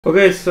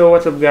Okay, so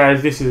what's up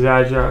guys, this is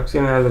HYPIXEL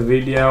in another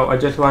video. I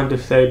just wanted to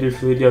say this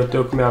video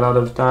took me a lot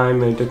of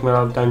time and it took me a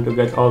lot of time to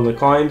get all the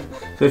coins.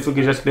 So if you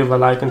could just leave a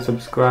like and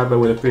subscribe, I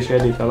would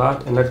appreciate it a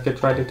lot. And let's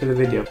get right into the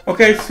video.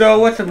 Okay, so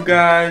what's up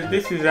guys,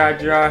 this is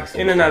HYPIXEL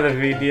in another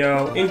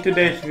video. In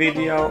today's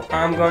video,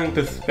 I'm going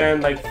to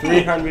spend like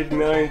 300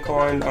 million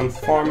coins on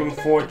farming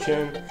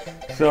fortune.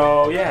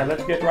 So yeah,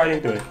 let's get right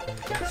into it.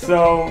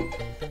 So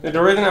the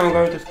reason I'm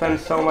going to spend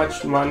so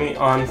much money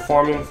on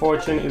farming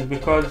fortune is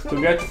because to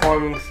get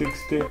farming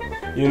 60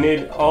 you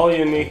need all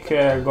unique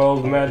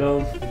gold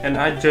medals, and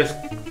I just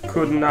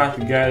could not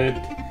get it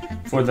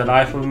for the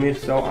life of me.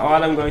 So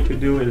all I'm going to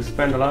do is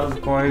spend a lot of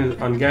coins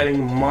on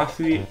getting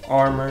mossy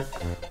armor,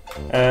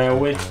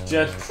 which,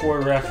 just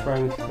for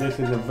reference, this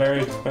is a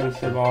very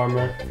expensive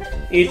armor.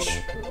 Each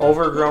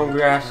overgrown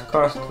grass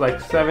costs like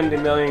 70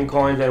 million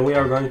coins, and we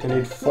are going to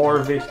need 4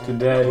 of it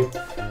today,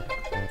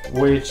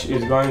 which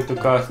is going to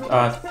cost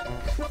us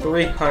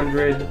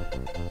 300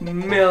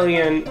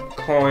 million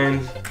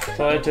coins.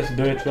 So let's just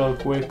do it real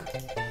quick.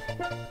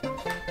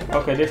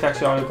 Okay, this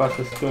actually only costs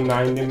us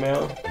 290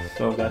 mil,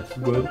 so that's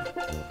good.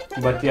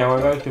 But yeah,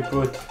 we're going to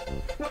put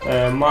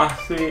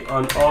mossy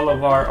on all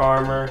of our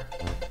armor.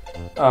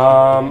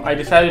 I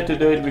decided to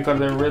do it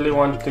because I really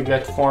want to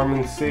get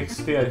farming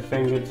 60. I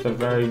think it's a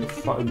very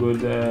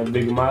good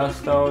big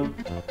milestone,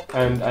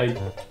 and I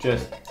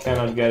just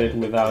cannot get it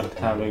without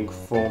having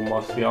full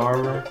mossy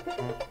armor.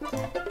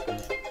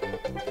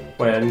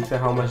 Wait, I didn't say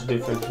how much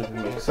difference does it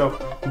make. So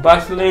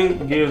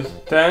bustling gives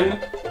 10,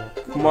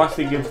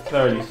 mossy gives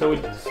 30. So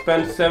we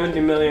spent 70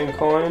 million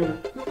coins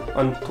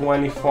on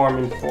 20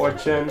 farming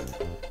fortune.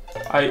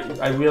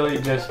 I really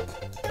just,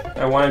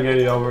 I want to get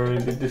it over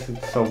with. This is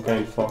so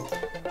painful.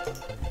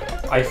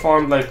 I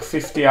farmed like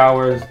 50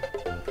 hours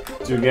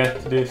to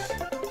get this.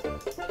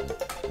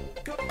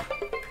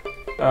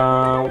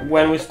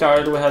 When we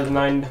started we had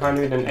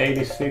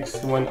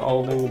 986 when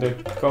holding the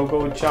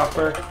cocoa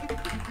chopper.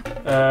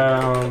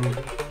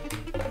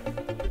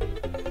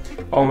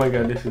 Oh my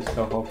god, this is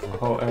so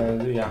hopeful.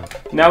 Yeah.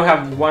 Now we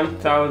have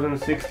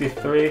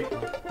 1063.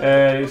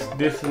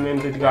 This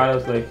means it got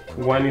us like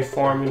 20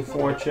 farming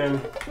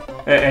fortune.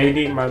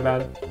 80, my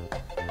bad.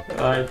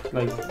 Like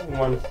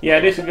one. Yeah,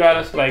 this got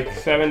us like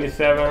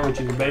 77,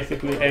 which is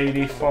basically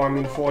 80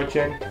 farming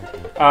fortune.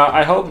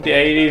 I hope the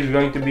 80 is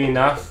going to be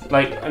enough.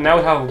 Like, now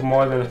we have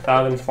more than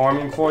 1,000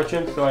 farming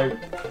fortune, so I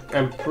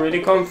am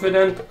pretty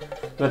confident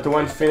that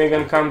when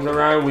Finnegan comes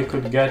around we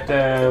could get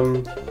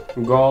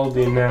gold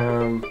in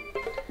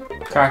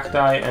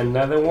cacti and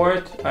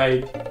netherwort.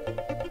 I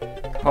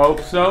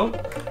hope so.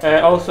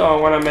 Also, I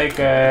want to make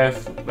a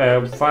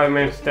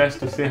 5-minute test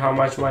to see how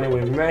much money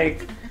we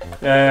make.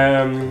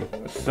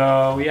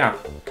 So yeah,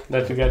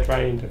 let's get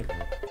right into it.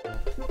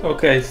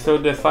 Okay, so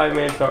the 5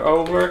 minutes are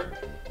over.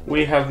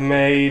 We have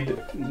made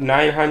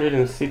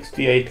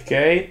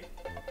 968k,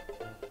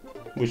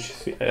 which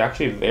is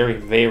actually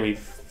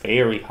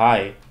very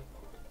high.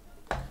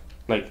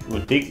 Like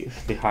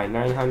ridiculously high.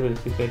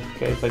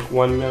 968k is like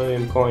 1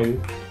 million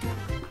coins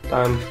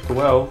times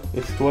 12.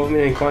 It's 12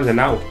 million coins an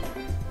hour.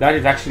 That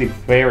is actually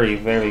very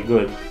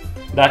good.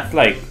 That's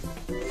like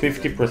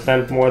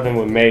 50% more than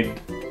we made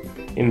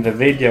in the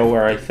video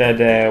where I said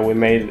we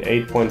made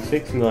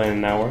 8.6 million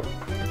an hour.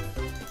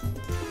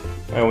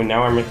 And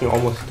now we're making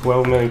almost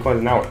 12 million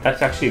coins an hour.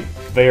 That's actually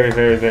very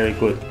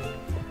good.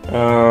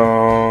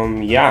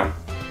 Yeah.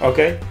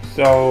 Okay,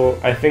 so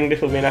I think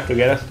this will be enough to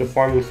get us to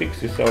farming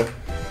 60. So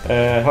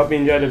hope you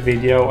enjoyed the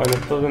video, and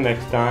until the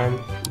next time,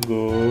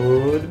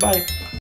 goodbye.